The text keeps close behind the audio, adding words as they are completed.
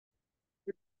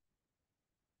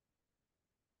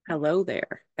Hello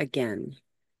there again.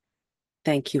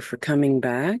 Thank you for coming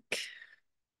back.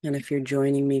 And if you're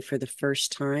joining me for the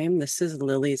first time, this is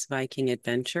Lily's Viking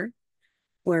Adventure,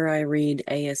 where I read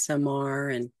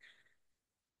ASMR and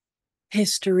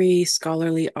history,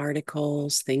 scholarly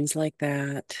articles, things like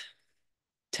that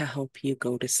to help you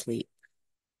go to sleep.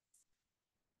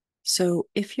 So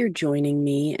if you're joining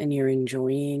me and you're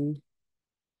enjoying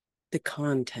the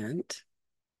content,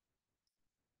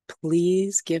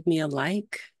 please give me a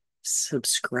like,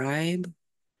 subscribe,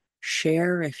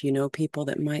 share if you know people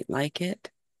that might like it.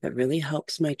 It really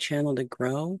helps my channel to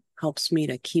grow, helps me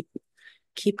to keep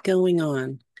going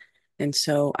on. And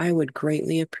so I would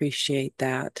greatly appreciate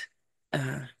that.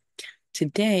 Uh,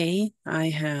 Today I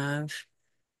have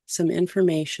some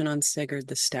information on Sigurd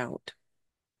the Stout.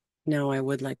 Now I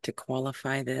would like to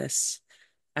qualify this,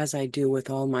 as I do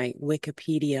with all my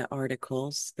Wikipedia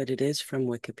articles, that it is from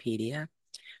Wikipedia.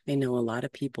 I know a lot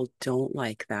of people don't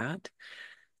like that.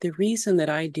 The reason that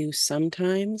I do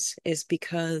sometimes is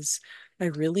because I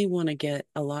really want to get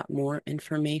a lot more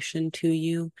information to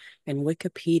you. And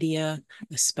Wikipedia,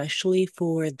 especially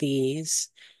for these,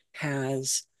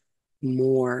 has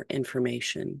more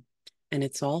information. And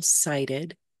it's all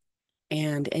cited,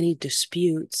 and any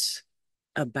disputes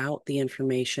about the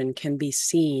information can be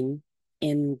seen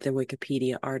in the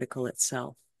Wikipedia article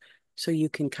itself. So you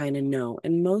can kind of know.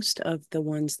 And most of the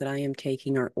ones that I am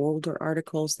taking are older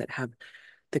articles that have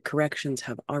the corrections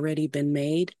have already been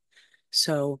made.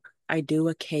 So I do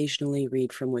occasionally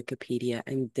read from Wikipedia,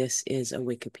 and this is a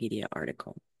Wikipedia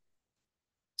article.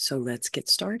 So let's get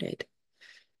started.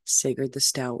 Sigurd the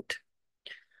Stout.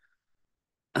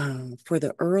 For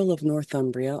the Earl of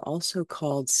Northumbria, also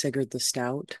called Sigurd the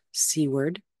Stout,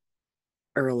 Siward,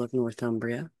 Earl of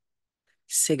Northumbria,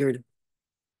 Sigurd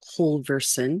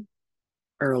Holverson,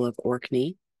 Earl of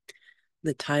Orkney.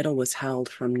 The title was held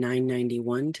from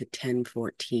 991 to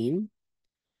 1014.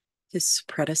 His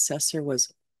predecessor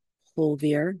was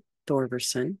Holvir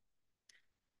Thorverson,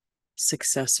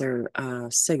 successor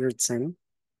Sigurdsson,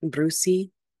 Brusi,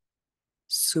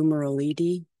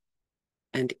 Sumerolidi,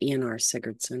 and Einar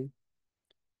Sigurdsson.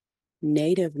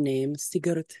 Native name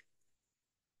Sigurd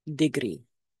Digri,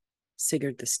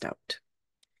 Sigurd the Stout.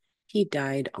 He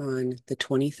died on the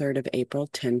 23rd of April,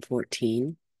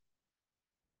 1014.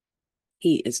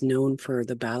 He is known for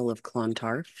the Battle of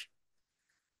Clontarf.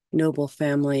 Noble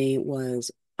family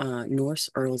was Norse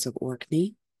Earls of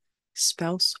Orkney,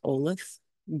 spouse Olaf,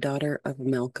 daughter of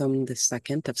Malcolm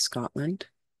II of Scotland.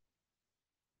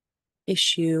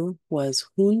 Issue was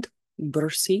Hund,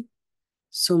 Bursi,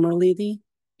 Sumerlidi,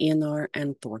 Einar,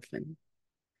 and Thorfinn.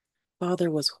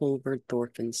 Father was Holvard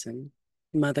Thorfinnsson,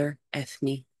 mother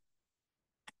Ethne.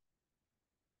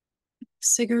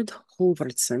 Sigurd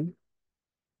Holvardsson,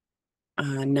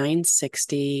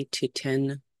 960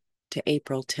 to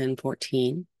April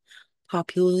 1014,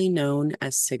 popularly known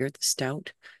as Sigurd the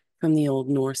Stout, from the Old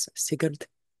Norse Sigurd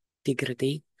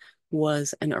Digridi,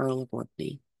 was an Earl of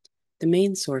Orkney. The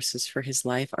main sources for his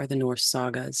life are the Norse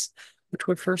sagas, which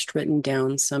were first written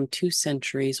down some 2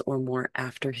 centuries or more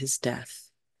after his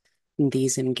death.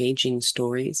 These engaging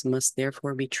stories must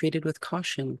therefore be treated with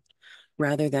caution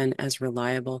rather than as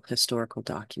reliable historical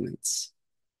documents.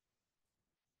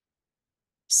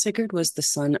 Sigurd was the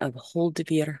son of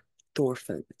Holdvir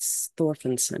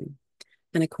Thorfinnsson,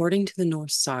 and according to the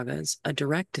Norse sagas, a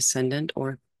direct descendant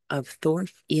of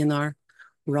Thorf Einar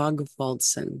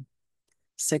Rogvaldsson.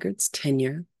 Sigurd's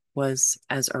tenure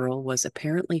as Earl was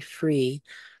apparently free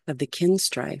of the kin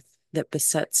strife that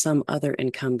beset some other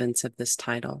incumbents of this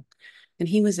title, and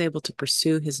he was able to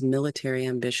pursue his military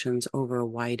ambitions over a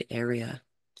wide area.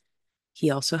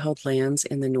 He also held lands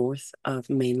in the north of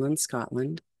mainland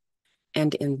Scotland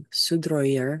and in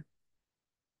Sudrøyr,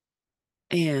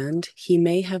 and he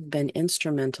may have been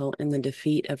instrumental in the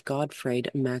defeat of Godfred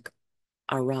mac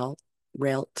Aralt,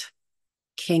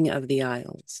 King of the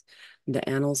Isles. The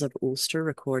Annals of Ulster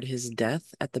record his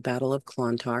death at the Battle of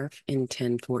Clontarf in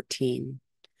 1014,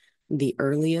 the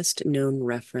earliest known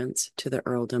reference to the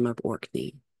earldom of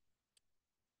Orkney.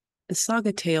 The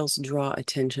saga tales draw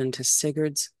attention to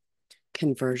Sigurd's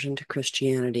conversion to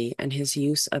Christianity and his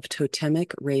use of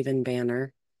totemic raven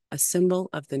banner, a symbol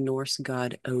of the Norse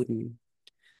god Odin.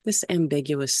 This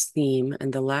ambiguous theme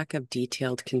and the lack of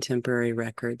detailed contemporary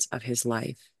records of his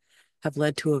life have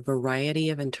led to a variety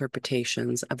of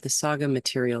interpretations of the saga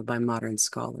material by modern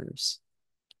scholars.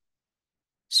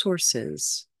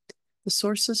 Sources. The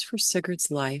sources for Sigurd's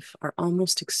life are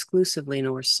almost exclusively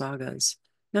Norse sagas,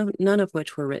 none of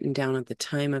which were written down at the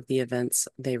time of the events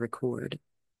they record.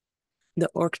 The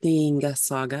Orkneyinga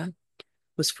saga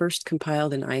was first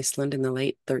compiled in Iceland in the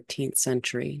late 13th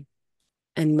century.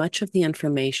 and much of the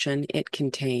information it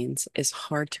contains is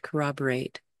hard to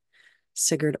corroborate.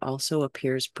 Sigurd also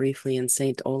appears briefly in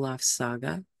St. Olaf's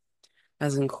saga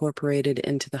as incorporated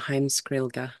into the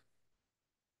Heimskringla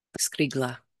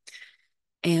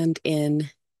and in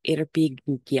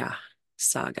Irbygja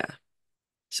saga.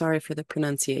 Sorry for the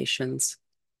pronunciations.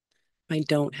 I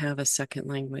don't have a second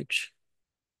language.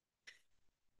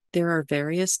 There are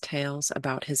various tales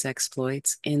about his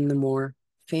exploits in the more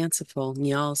fanciful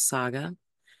Njal saga,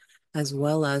 as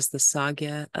well as the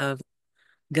saga of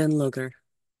Gunnlaugur,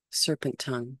 Serpent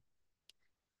Tongue,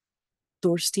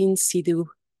 Thorstein Sidu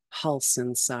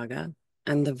Halsen saga,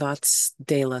 and the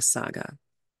Vatsdala saga,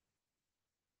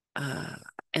 uh,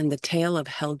 and the tale of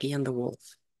Helgi and the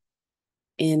Wolf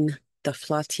in the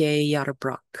Flatje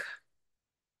Jarbrock.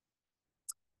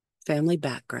 Family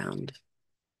background.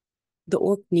 The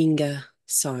Orkninga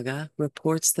saga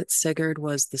reports that Sigurd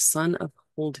was the son of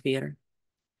Holdvir,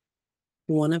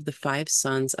 one of the 5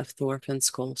 sons of Thorfinn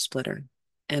Skullsplitter,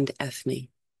 and Ethne.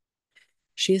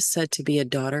 She is said to be a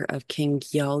daughter of King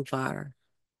Gjalvar.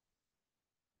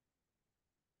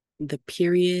 The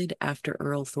period after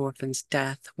Earl Thorfinn's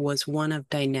death was one of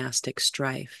dynastic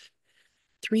strife.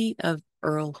 3 of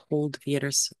Earl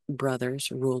Holdvir's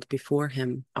brothers ruled before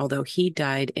him, although he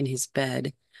died in his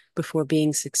bed before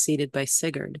being succeeded by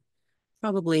Sigurd,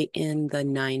 probably in the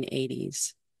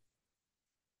 980s.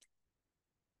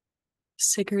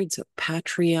 Sigurd's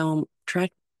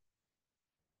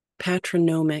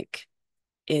patronymic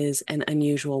is an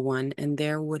unusual one, and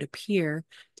there would appear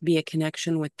to be a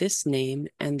connection with this name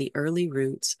and the early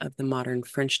roots of the modern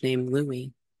French name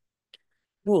Louis.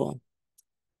 Rule.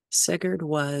 Sigurd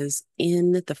was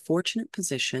in the fortunate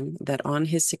position that on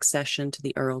his succession to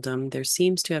the earldom, there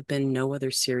seems to have been no other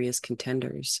serious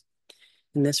contenders.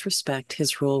 In this respect,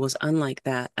 his rule was unlike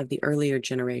that of the earlier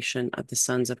generation of the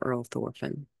sons of Earl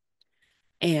Thorfinn,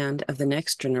 and of the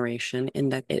next generation in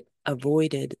that it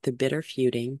avoided the bitter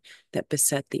feuding that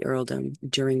beset the earldom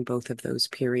during both of those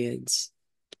periods.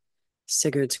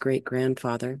 Sigurd's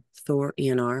great-grandfather, Thor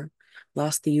Einar,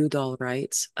 lost the Udal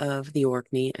rights of the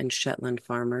Orkney and Shetland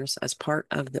farmers as part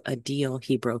of a deal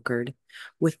he brokered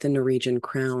with the Norwegian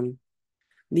crown.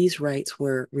 These rights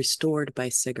were restored by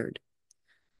Sigurd.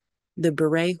 The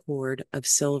beret hoard of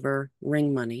silver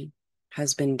ring money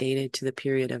has been dated to the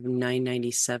period of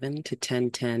 997 to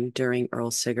 1010 during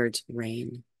Earl Sigurd's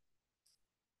reign.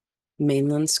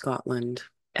 Mainland Scotland.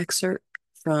 Excerpt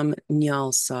from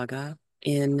Njal's saga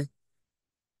in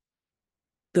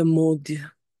the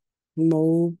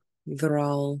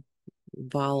Modral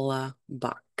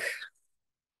Bach,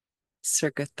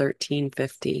 circa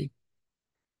 1350.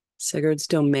 Sigurd's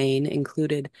domain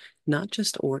included not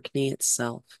just Orkney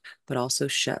itself, but also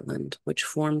Shetland, which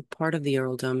formed part of the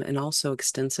earldom, and also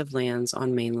extensive lands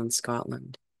on mainland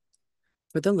Scotland.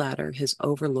 For the latter, his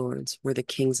overlords were the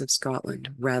kings of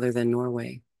Scotland rather than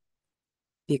Norway.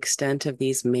 The extent of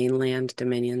these mainland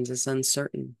dominions is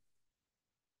uncertain.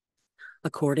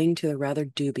 According to the rather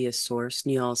dubious source,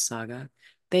 Njal's saga,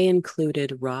 they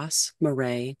included Ross,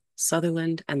 Moray,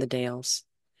 Sutherland, and the Dales.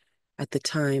 At the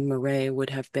time, Moray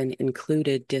would have been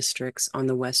included districts on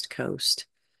the west coast,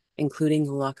 including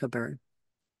Lochaber.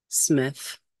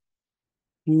 Smith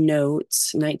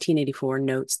notes, 1984,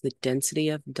 notes the density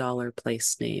of dollar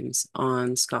place names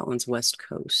on Scotland's west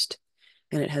coast,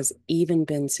 and it has even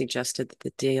been suggested that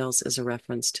the Dales is a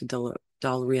reference to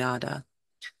Dalriada,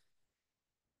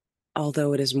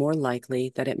 although it is more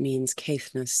likely that it means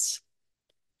Caithness.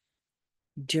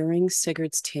 During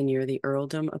Sigurd's tenure, the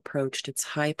earldom approached its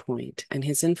high point, and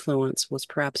his influence was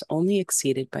perhaps only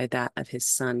exceeded by that of his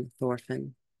son,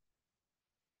 Thorfinn.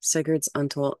 Sigurd's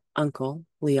uncle,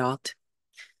 Liot,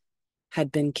 had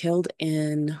been killed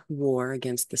in war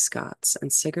against the Scots,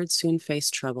 and Sigurd soon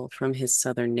faced trouble from his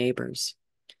southern neighbors.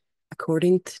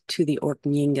 According to the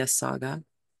Orkninga saga,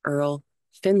 Earl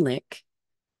Finlake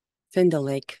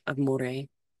of Moray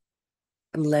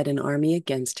led an army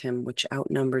against him, which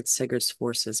outnumbered Sigurd's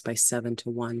forces by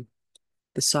 7-1.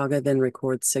 The saga then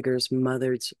records Sigurd's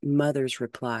mother's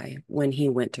reply when he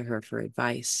went to her for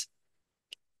advice.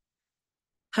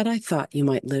 Had I thought you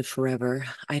might live forever,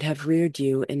 I'd have reared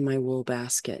you in my wool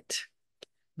basket.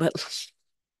 But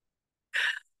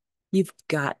you've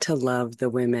got to love the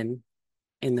women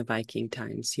in the Viking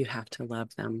times. You have to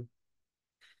love them.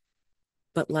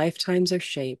 But lifetimes are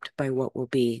shaped by what will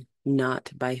be,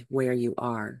 not by where you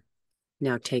are.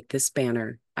 Now take this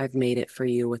banner. I've made it for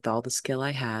you with all the skill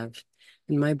I have.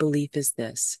 And my belief is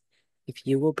this: if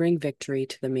you will bring victory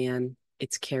to the man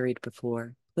it's carried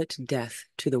before, put death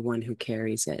to the one who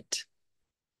carries it.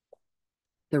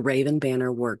 The raven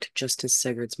banner worked just as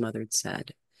Sigurd's mother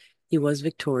said. He was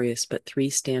victorious, but 3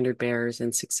 standard-bearers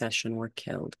in succession were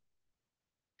killed.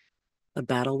 A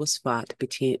battle was fought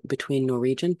between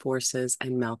Norwegian forces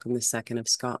and Malcolm II of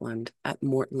Scotland at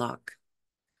Mortlach,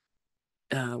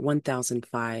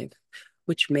 1005,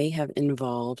 which may have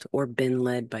involved or been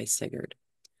led by Sigurd.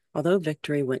 Although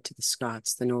victory went to the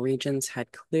Scots, the Norwegians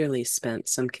had clearly spent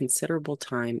some considerable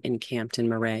time encamped in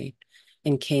Moray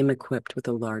and came equipped with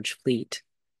a large fleet.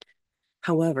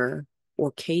 However,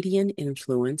 Orcadian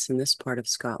influence in this part of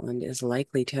Scotland is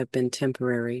likely to have been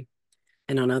temporary,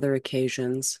 and on other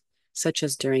occasions, such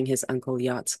as during his uncle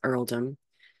Yacht's earldom,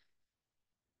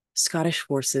 Scottish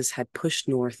forces had pushed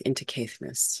north into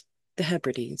Caithness, the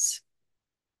Hebrides.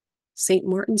 St.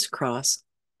 Martin's Cross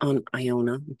on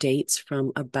Iona dates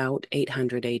from about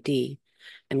 800 AD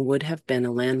and would have been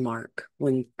a landmark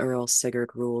when Earl Sigurd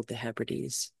ruled the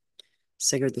Hebrides.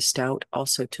 Sigurd the Stout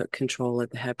also took control of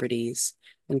the Hebrides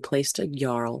and placed a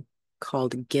jarl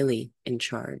called Gilli in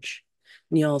charge.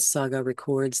 Njál's saga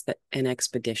records that an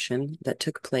expedition that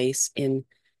took place in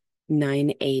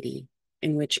 980,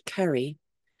 in which Ceri,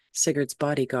 Sigurd's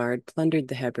bodyguard, plundered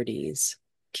the Hebrides,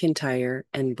 Kintyre,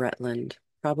 and Bretland,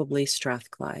 probably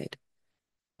Strathclyde.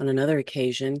 On another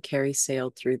occasion, Ceri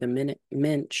sailed through the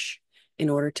Minch in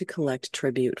order to collect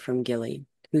tribute from Gilli,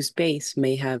 whose base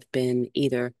may have been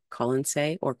either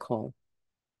Colonsay or Col.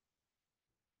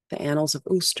 The Annals of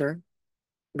Ulster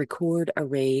record a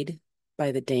raid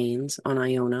by the Danes on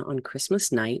Iona on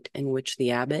Christmas night in which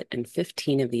the abbot and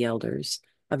 15 of the elders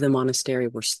of the monastery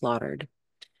were slaughtered,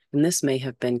 and this may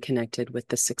have been connected with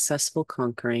the successful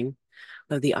conquering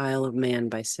of the Isle of Man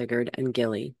by Sigurd and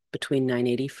Gilli between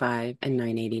 985 and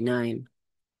 989.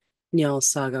 Njál's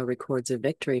saga records a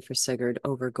victory for Sigurd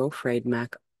over Gofraid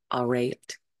mac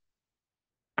Araelt,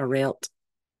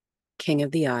 king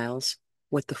of the Isles,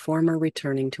 with the former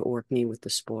returning to Orkney with the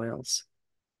spoils.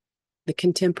 The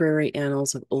contemporary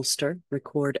Annals of Ulster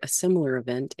record a similar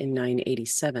event in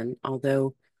 987,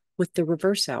 although with the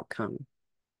reverse outcome.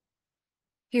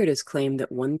 Here it is claimed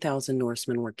that 1,000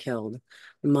 Norsemen were killed,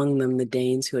 among them the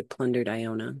Danes who had plundered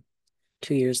Iona.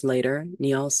 2 years later,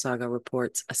 Njál's saga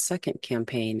reports a second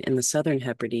campaign in the southern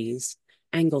Hebrides,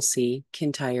 Anglesey,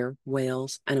 Kintyre,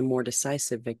 Wales, and a more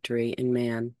decisive victory in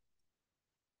Man.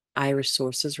 Irish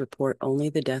sources report only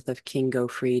the death of King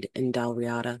Gofraid in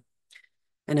Dalriada,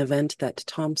 an event that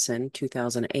Thompson,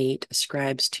 2008,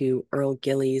 ascribes to Earl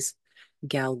Gilli's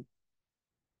Galgahadiel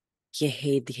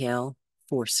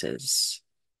forces.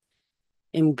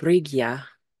 Imbrigya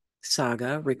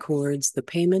saga records the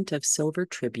payment of silver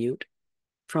tribute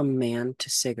from Man to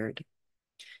Sigurd.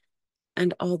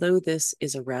 And although this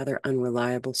is a rather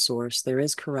unreliable source, there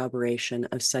is corroboration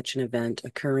of such an event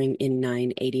occurring in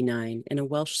 989 in a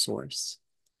Welsh source,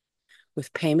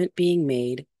 with payment being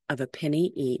made of a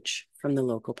penny each from the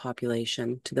local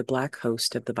population to the black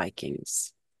host of the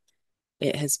Vikings.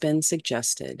 It has been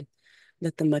suggested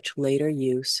that the much later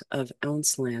use of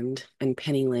ounceland and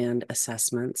pennyland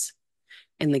assessments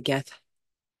in the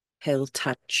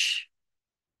Gethiltach,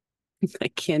 I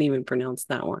can't even pronounce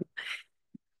that one,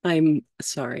 I'm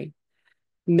sorry,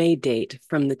 may date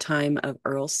from the time of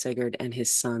Earl Sigurd and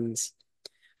his sons.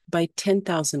 By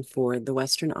 10,004, the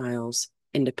Western Isles'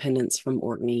 independence from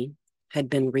Orkney had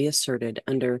been reasserted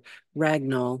under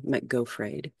Ragnall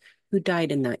MacGofraid, who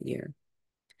died in that year.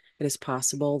 It is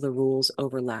possible the rules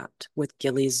overlapped, with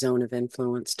Gilli's zone of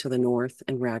influence to the north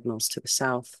and Ragnall's to the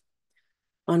south.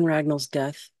 On Ragnall's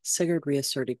death, Sigurd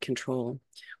reasserted control,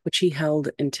 which he held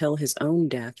until his own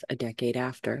death a decade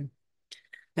after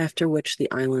which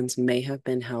the islands may have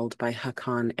been held by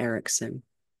Håkon Eriksson.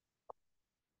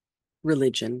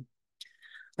 Religion.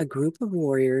 A group of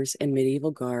warriors in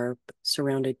medieval garb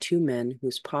surrounded 2 men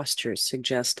whose postures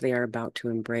suggest they are about to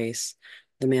embrace.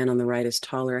 The man on the right is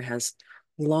taller, has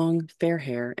long, fair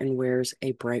hair, and wears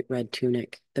a bright red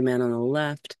tunic. The man on the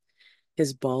left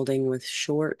is balding with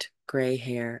short, gray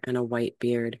hair and a white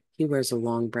beard. He wears a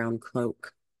long brown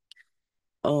cloak.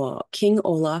 King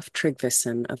Olaf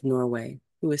Tryggvason of Norway,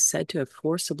 who is said to have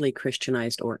forcibly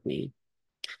Christianized Orkney.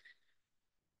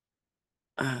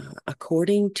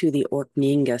 According to the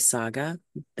Orkneyinga saga,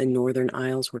 the Northern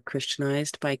Isles were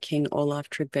Christianized by King Olaf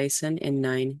Tryggvason in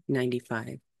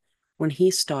 995, when he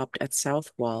stopped at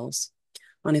South Walls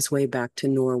on his way back to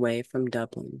Norway from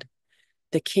Dublin.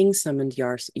 The king summoned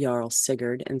Jarl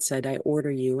Sigurd and said, "I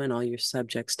order you and all your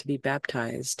subjects to be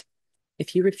baptized.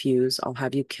 If you refuse, I'll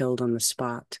have you killed on the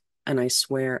spot, and I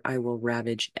swear I will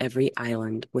ravage every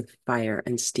island with fire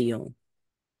and steel."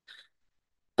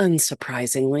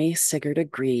 Unsurprisingly, Sigurd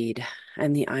agreed,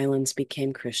 and the islands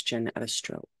became Christian at a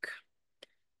stroke.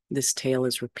 This tale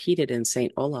is repeated in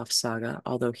St. Olaf's saga,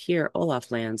 although here Olaf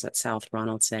lands at South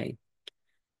Ronaldsay,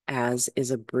 as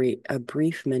is a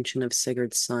brief mention of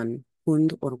Sigurd's son,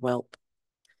 Hund or Whelp,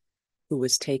 who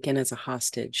was taken as a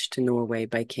hostage to Norway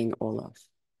by King Olaf.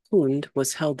 Hund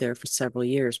was held there for several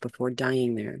years before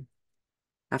dying there.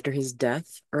 After his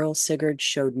death, Earl Sigurd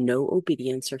showed no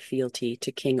obedience or fealty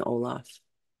to King Olaf.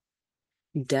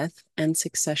 Death and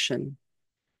succession.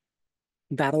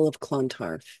 Battle of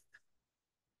Clontarf.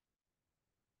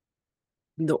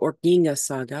 The Orkneyinga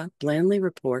saga blandly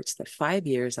reports that 5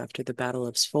 years after the Battle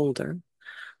of Svolder,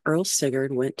 Earl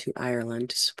Sigurd went to Ireland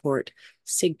to support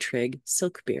Sigtryg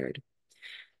Silkbeard,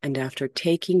 and after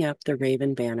taking up the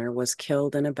Raven Banner, was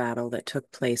killed in a battle that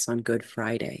took place on Good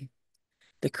Friday.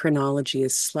 The chronology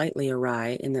is slightly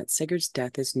awry in that Sigurd's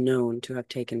death is known to have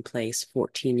taken place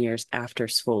 14 years after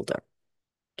Svolder.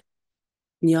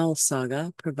 Njal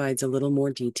saga provides a little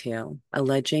more detail,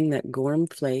 alleging that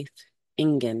Gormflaith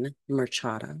Ingen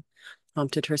Merchata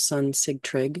prompted her son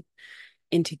Sigtryg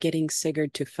into getting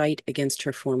Sigurd to fight against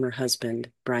her former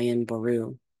husband, Brian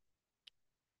Boru.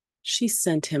 She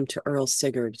sent him to Earl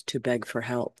Sigurd to beg for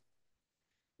help.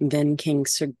 Then King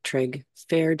Sigtryg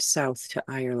fared south to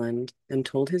Ireland and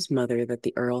told his mother that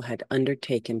the Earl had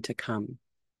undertaken to come.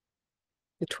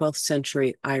 The 12th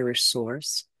century Irish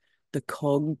source, the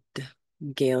Cogd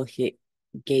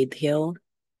Gaedhil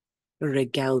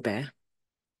Regalbe,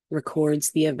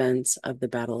 records the events of the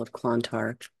Battle of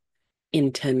Clontarf in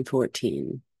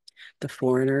 1014. The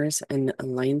foreigners and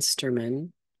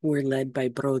Leinstermen were led by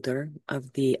Broder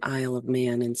of the Isle of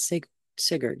Man and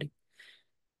Sigurd,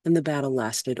 and the battle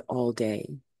lasted all day.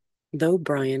 Though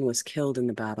Brian was killed in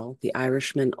the battle, the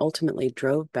Irishmen ultimately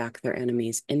drove back their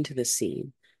enemies into the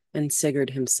sea, and Sigurd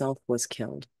himself was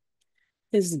killed.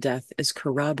 His death is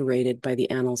corroborated by the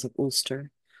Annals of Ulster,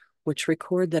 which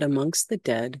record that amongst the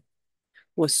dead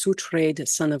was Suthred,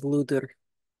 son of Ludur,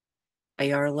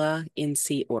 Ayarla in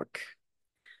Sea Orc,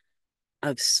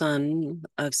 of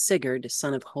Sigurd,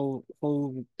 son of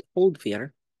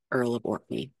Holdvir, Earl of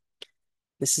Orkney.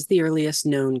 This is the earliest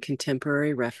known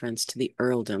contemporary reference to the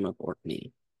earldom of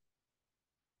Orkney.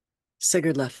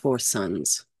 Sigurd left 4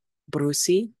 sons,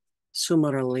 Brusi,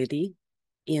 Sumarlidi,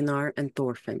 Einar, and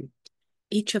Thorfinn,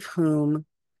 each of whom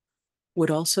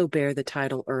would also bear the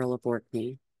title Earl of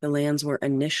Orkney. The lands were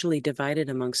initially divided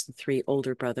amongst the 3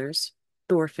 older brothers,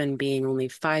 Thorfinn being only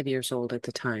 5 years old at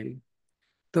the time.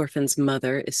 Thorfinn's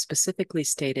mother is specifically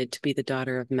stated to be the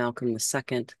daughter of Malcolm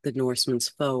II, the Norsemen's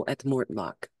foe at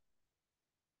Mortlock.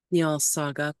 Njal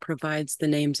saga provides the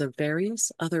names of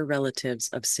various other relatives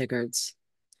of Sigurd's.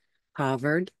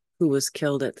 Havard, who was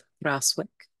killed at Thraswick,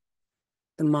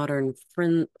 the modern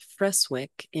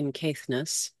Freswick in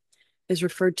Caithness, is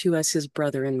referred to as his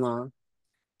brother-in-law.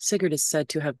 Sigurd is said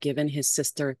to have given his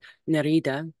sister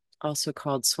Nerida, also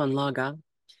called Swanlaga,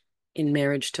 in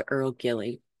marriage to Earl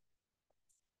Gilly.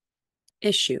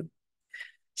 Issue.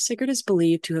 Sigurd is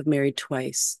believed to have married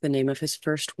twice. The name of his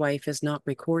first wife is not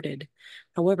recorded.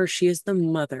 However, she is the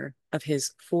mother of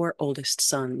his 4 oldest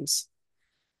sons.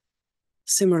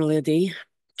 Simurlidi,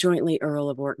 jointly Earl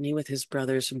of Orkney with his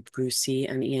brothers Brusi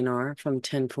and Einar from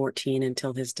 1014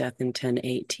 until his death in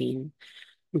 1018.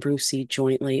 Brusi,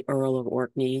 jointly Earl of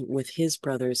Orkney with his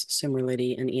brothers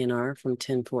Simurlidi and Einar from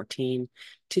 1014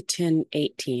 to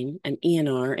 1018, and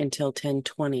Einar until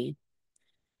 1020.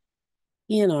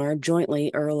 Einar,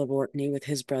 jointly Earl of Orkney with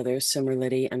his brothers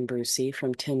Simurlidi and Brusi from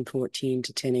 1014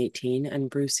 to 1018,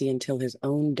 and Brusi until his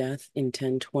own death in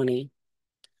 1020.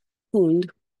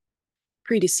 Hund,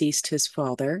 predeceased his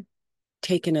father,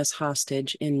 taken as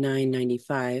hostage in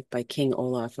 995 by King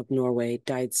Olaf of Norway,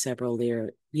 died several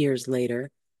years later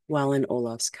while in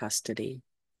Olaf's custody.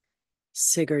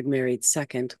 Sigurd married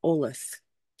second Olaf,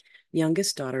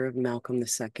 youngest daughter of Malcolm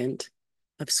II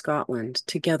of Scotland.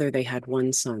 Together they had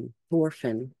 1 son,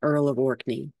 Thorfinn, Earl of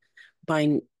Orkney,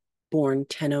 born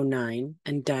 1009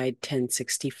 and died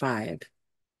 1065.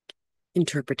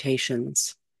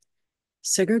 Interpretations.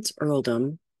 Sigurd's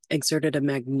earldom exerted a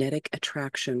magnetic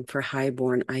attraction for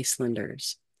high-born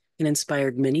Icelanders and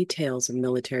inspired many tales of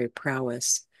military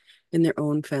prowess in their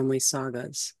own family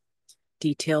sagas.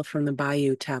 Detail from the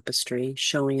Bayeux tapestry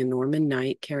showing a Norman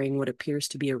knight carrying what appears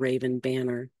to be a raven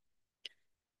banner.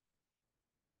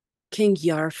 King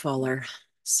Jarfaller,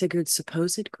 Sigurd's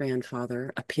supposed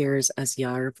grandfather, appears as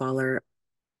Jarfaller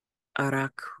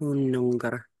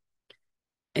Arakunungar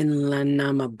in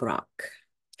Lanamabrock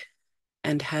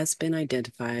and has been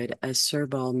identified as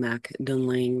Sirbal mac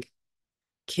Dunlang,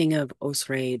 king of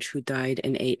Osrage, who died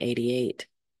in 888.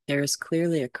 There is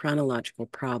clearly a chronological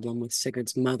problem with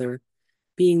Sigurd's mother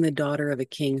being the daughter of a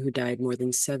king who died more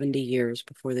than 70 years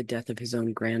before the death of his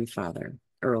own grandfather,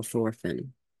 Earl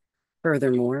Thorfinn.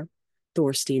 Furthermore,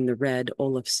 Thorstein the Red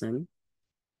Olafsson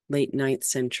late 9th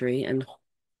century, and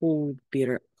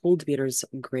Holdvidr's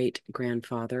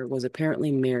great-grandfather was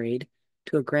apparently married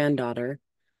to a granddaughter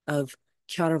of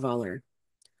Kjarvalr.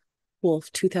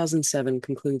 Wolf 2007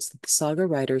 concludes that the saga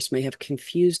writers may have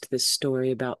confused this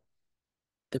story about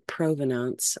the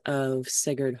provenance of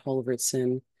Sigurd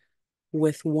Halvordsson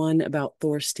with one about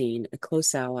Thorstein, a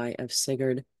close ally of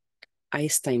Sigurd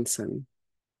Eysteinsson.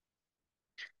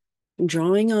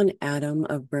 Drawing on Adam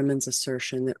of Bremen's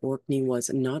assertion that Orkney was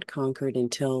not conquered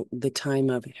until the time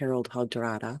of Harald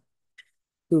Hardrada,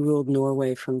 who ruled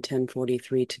Norway from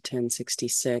 1043 to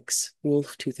 1066,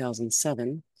 Wolf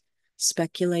 2007,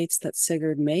 speculates that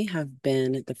Sigurd may have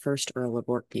been the first Earl of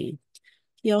Orkney.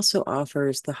 He also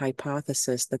offers the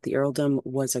hypothesis that the earldom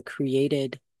was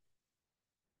created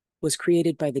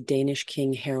by the Danish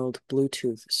king Harald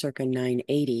Bluetooth circa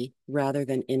 980 rather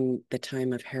than in the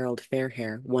time of Harald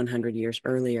Fairhair 100 years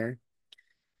earlier.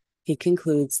 He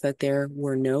concludes that there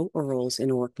were no earls in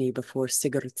Orkney before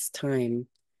Sigurd's time.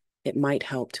 It might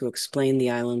help to explain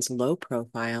the island's low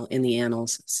profile in the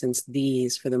annals, since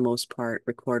these, for the most part,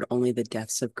 record only the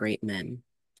deaths of great men.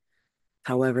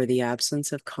 However, the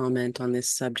absence of comment on this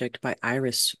subject by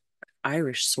Irish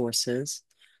sources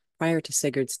prior to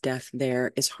Sigurd's death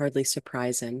there is hardly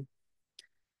surprising.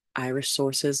 Irish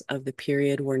sources of the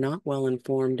period were not well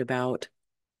informed about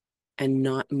and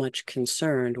not much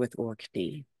concerned with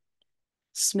Orkney.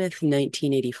 Smith,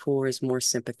 1984, is more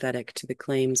sympathetic to the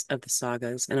claims of the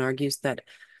sagas and argues that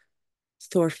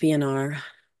Thorfinnr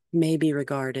may be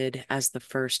regarded as the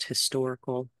first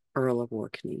historical Earl of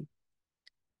Orkney.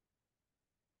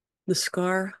 The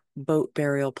Scar boat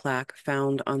burial plaque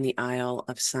found on the Isle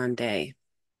of Sanday.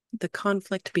 The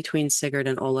conflict between Sigurd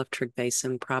and Olaf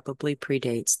Tryggvason probably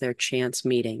predates their chance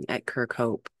meeting at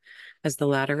Kirkhope, as the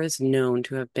latter is known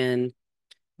to have been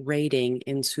raiding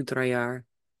in Suðuroyar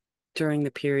during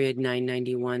the period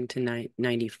 991 to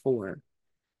 994.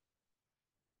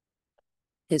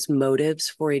 His motives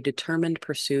for a determined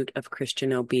pursuit of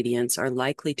Christian obedience are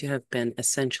likely to have been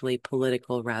essentially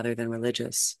political rather than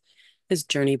religious. His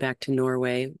journey back to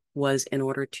Norway was in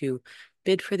order to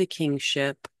bid for the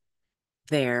kingship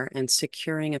there, and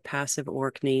securing a passive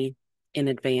Orkney in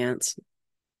advance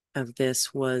of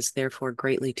this was therefore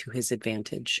greatly to his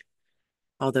advantage.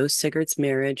 Although Sigurd's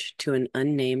marriage to an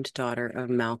unnamed daughter of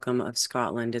Malcolm of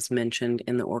Scotland is mentioned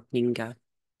in the Orkninga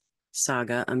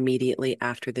saga immediately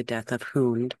after the death of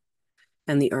Hund,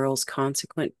 and the Earl's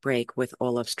consequent break with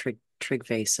Olaf's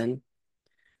Tryggvason,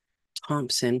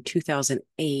 Thompson,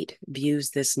 2008,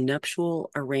 views this nuptial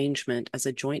arrangement as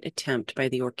a joint attempt by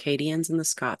the Orcadians and the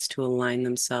Scots to align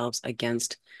themselves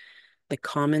against the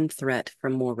common threat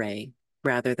from Moray,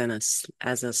 rather than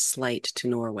as a slight to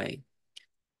Norway.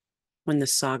 When the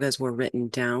sagas were written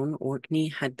down, Orkney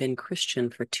had been Christian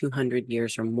for 200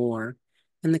 years or more,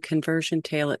 and the conversion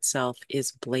tale itself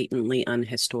is blatantly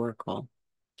unhistorical.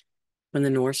 When the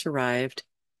Norse arrived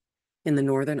in the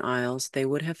Northern Isles, they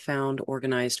would have found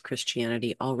organized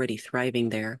Christianity already thriving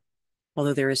there,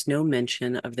 although there is no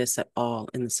mention of this at all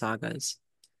in the sagas.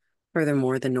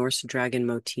 Furthermore, the Norse dragon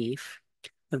motif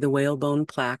of the whalebone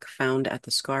plaque found at the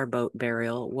Scar boat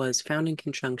burial was found in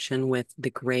conjunction with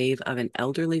the grave of an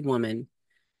elderly woman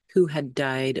who had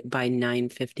died by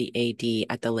 950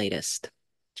 AD at the latest.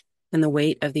 And the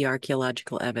weight of the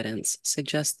archaeological evidence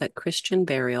suggests that Christian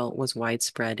burial was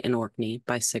widespread in Orkney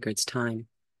by Sigurd's time.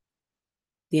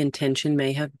 The intention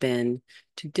may have been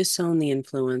to disown the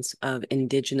influence of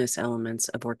indigenous elements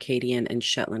of Orcadian and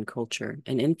Shetland culture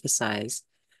and emphasize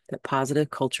that positive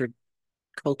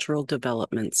cultural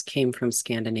developments came from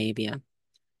Scandinavia,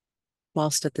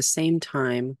 whilst at the same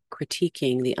time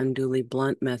critiquing the unduly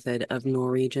blunt method of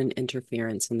Norwegian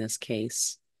interference in this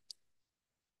case.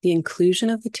 The inclusion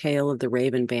of the tale of the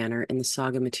Raven Banner in the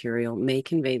saga material may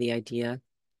convey the idea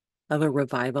of a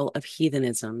revival of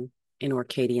heathenism in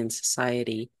Orcadian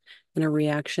society and a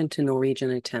reaction to Norwegian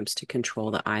attempts to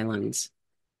control the islands.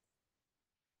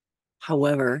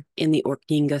 However, in the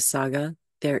Orkninga saga,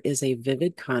 there is a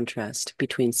vivid contrast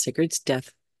between Sigurd's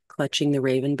death clutching the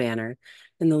Raven Banner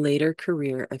and the later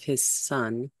career of his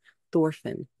son,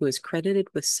 Thorfinn, who is credited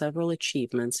with several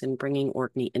achievements in bringing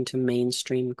Orkney into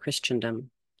mainstream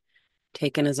Christendom.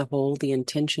 Taken as a whole, the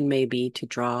intention may be to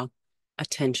draw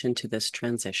attention to this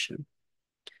transition.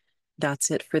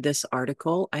 That's it for this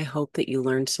article. I hope that you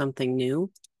learned something new.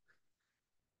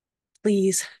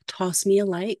 Please toss me a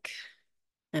like,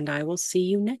 and I will see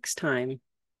you next time.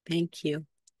 Thank you.